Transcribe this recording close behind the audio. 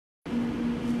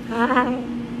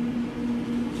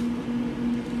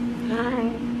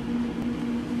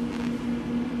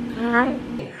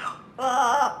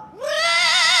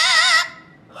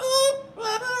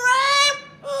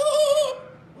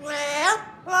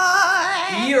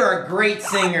You're a great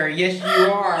singer. Yes,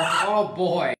 you are. Oh,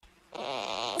 boy.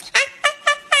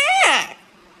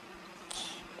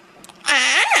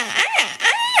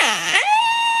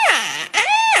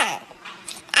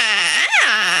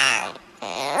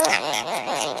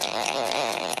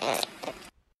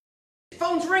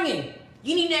 Phone's ringing.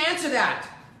 You need to answer that.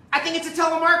 I think it's a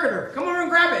telemarketer. Come over and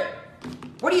grab it.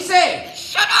 What do you say?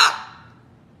 Shut up!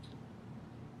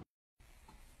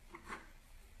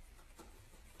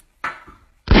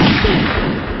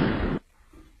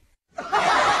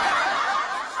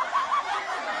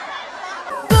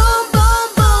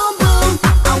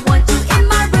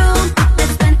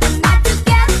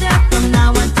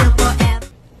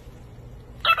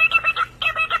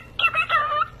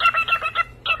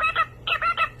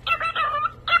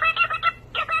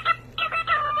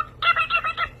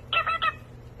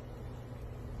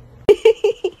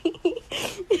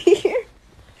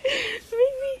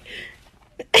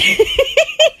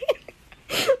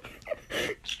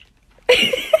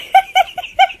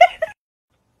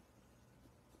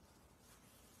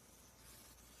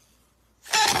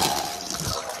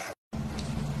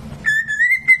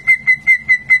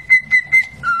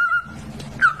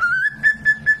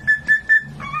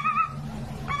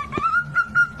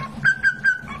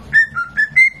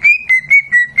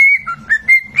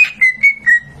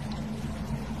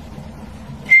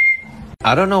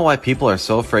 I don't know why people are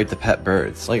so afraid to pet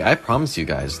birds. Like, I promise you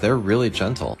guys, they're really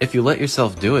gentle. If you let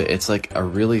yourself do it, it's like a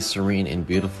really serene and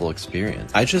beautiful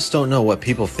experience. I just don't know what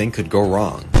people think could go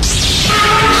wrong.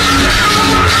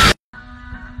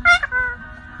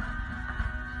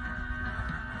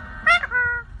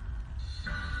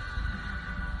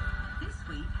 This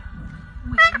week,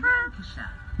 we're in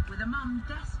Lancashire, with a mum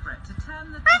desperate to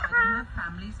turn the tide on her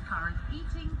family's current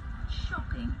eating,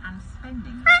 shopping and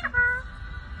spending habits.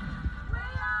 We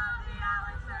are the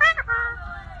Allison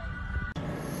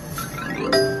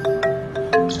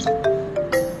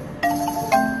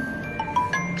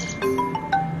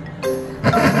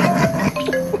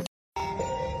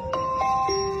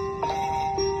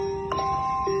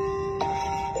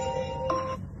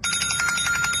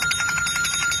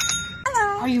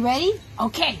Are you ready?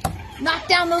 Okay. Knock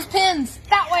down those pins.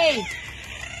 That way.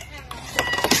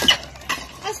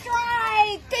 A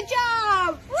strike. Good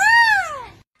job. Woo!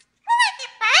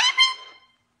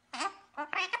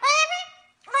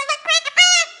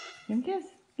 Give me a kiss.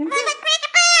 Give me a kiss.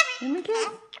 Give me a kiss.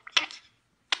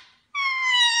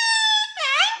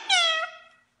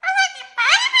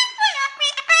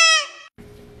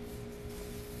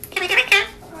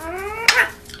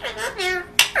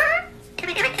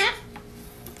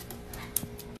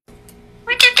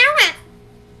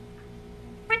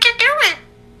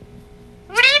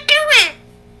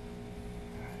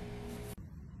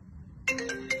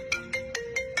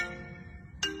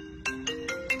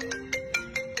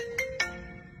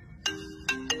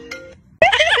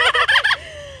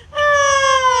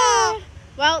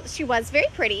 Well, she was very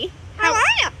pretty. How are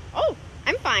you? Oh,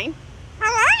 I'm fine.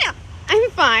 How are you? I'm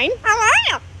fine. How are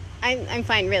you? I'm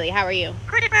fine, really. How are you?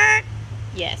 Pretty bird.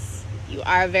 Yes, you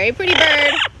are a very pretty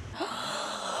bird.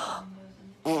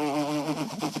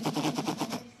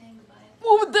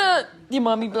 What was that? Did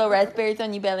mommy blow raspberries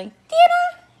on your belly?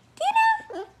 Tina?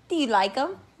 Tina? Do you like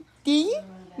them? Do you?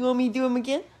 You want me to do them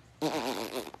again?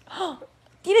 Tina,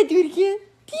 do it again.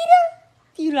 Tina?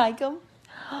 Do you like them?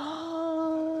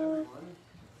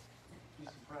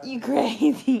 You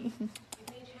crazy.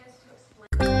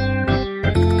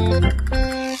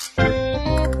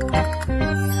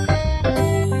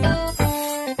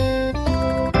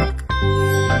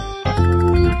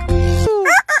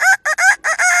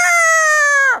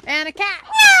 And a cat.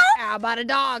 How about a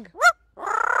dog?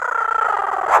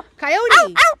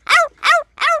 Coyote.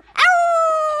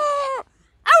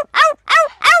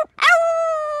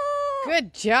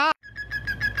 Good job.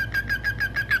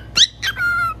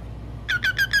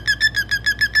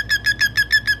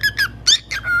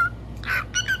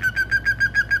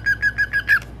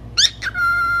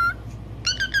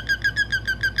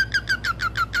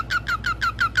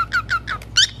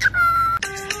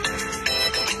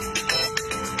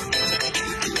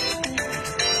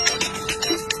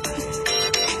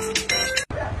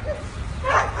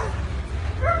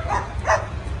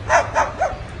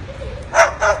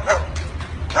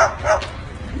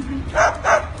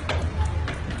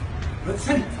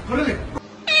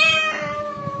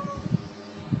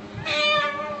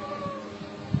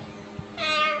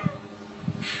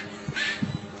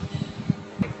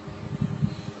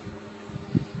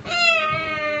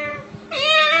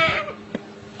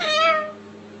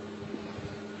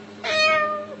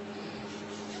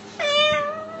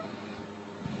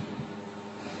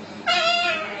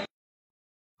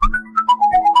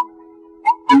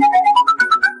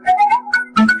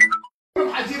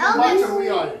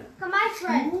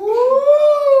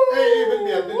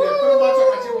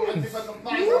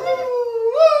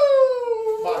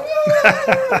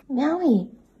 Maui,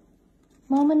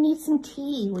 Mama needs some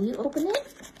tea. Will you open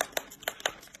it?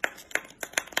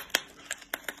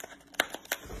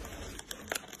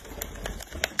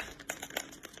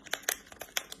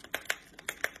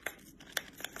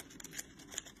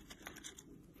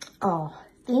 Oh,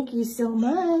 thank you so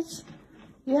much.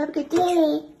 You have a good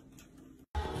day.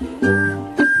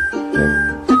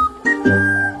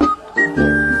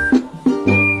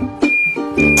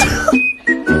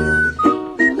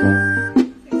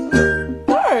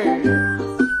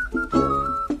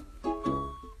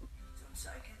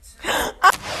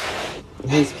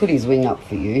 He's put his wing up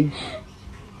for you.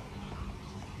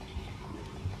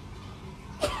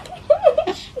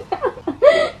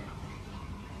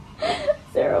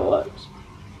 Sarah, watch.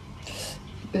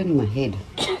 Burning my head.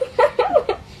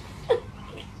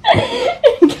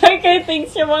 Coco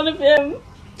thinks you're one of them.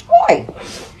 Oi!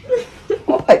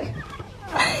 Oi!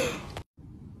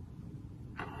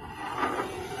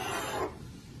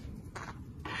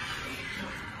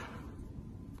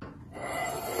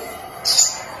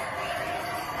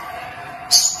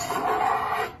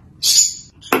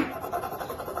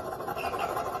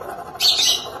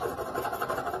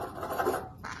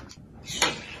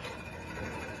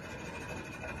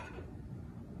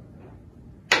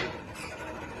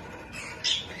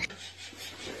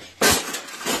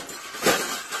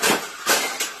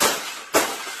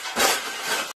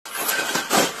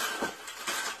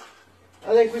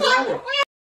 I think we got it.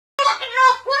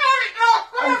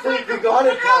 I think we got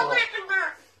it, Paula.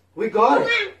 We got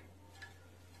it.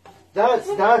 That's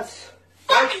the best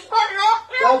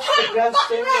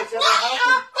thing that's ever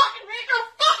happened.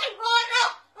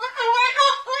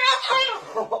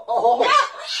 Oh,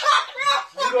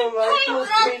 you don't like those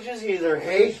cages either,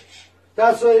 hey?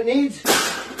 That's what it needs.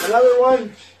 Another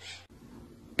one.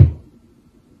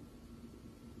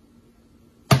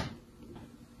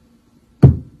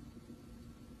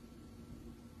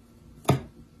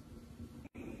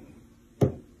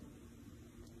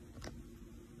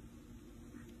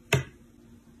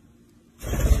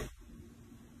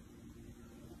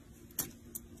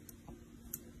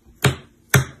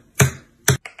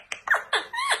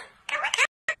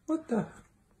 What the?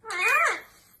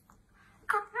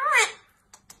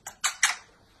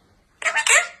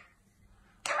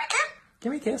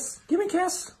 Give me a kiss. Give me a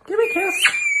kiss. Give me a kiss.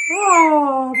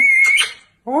 Oh.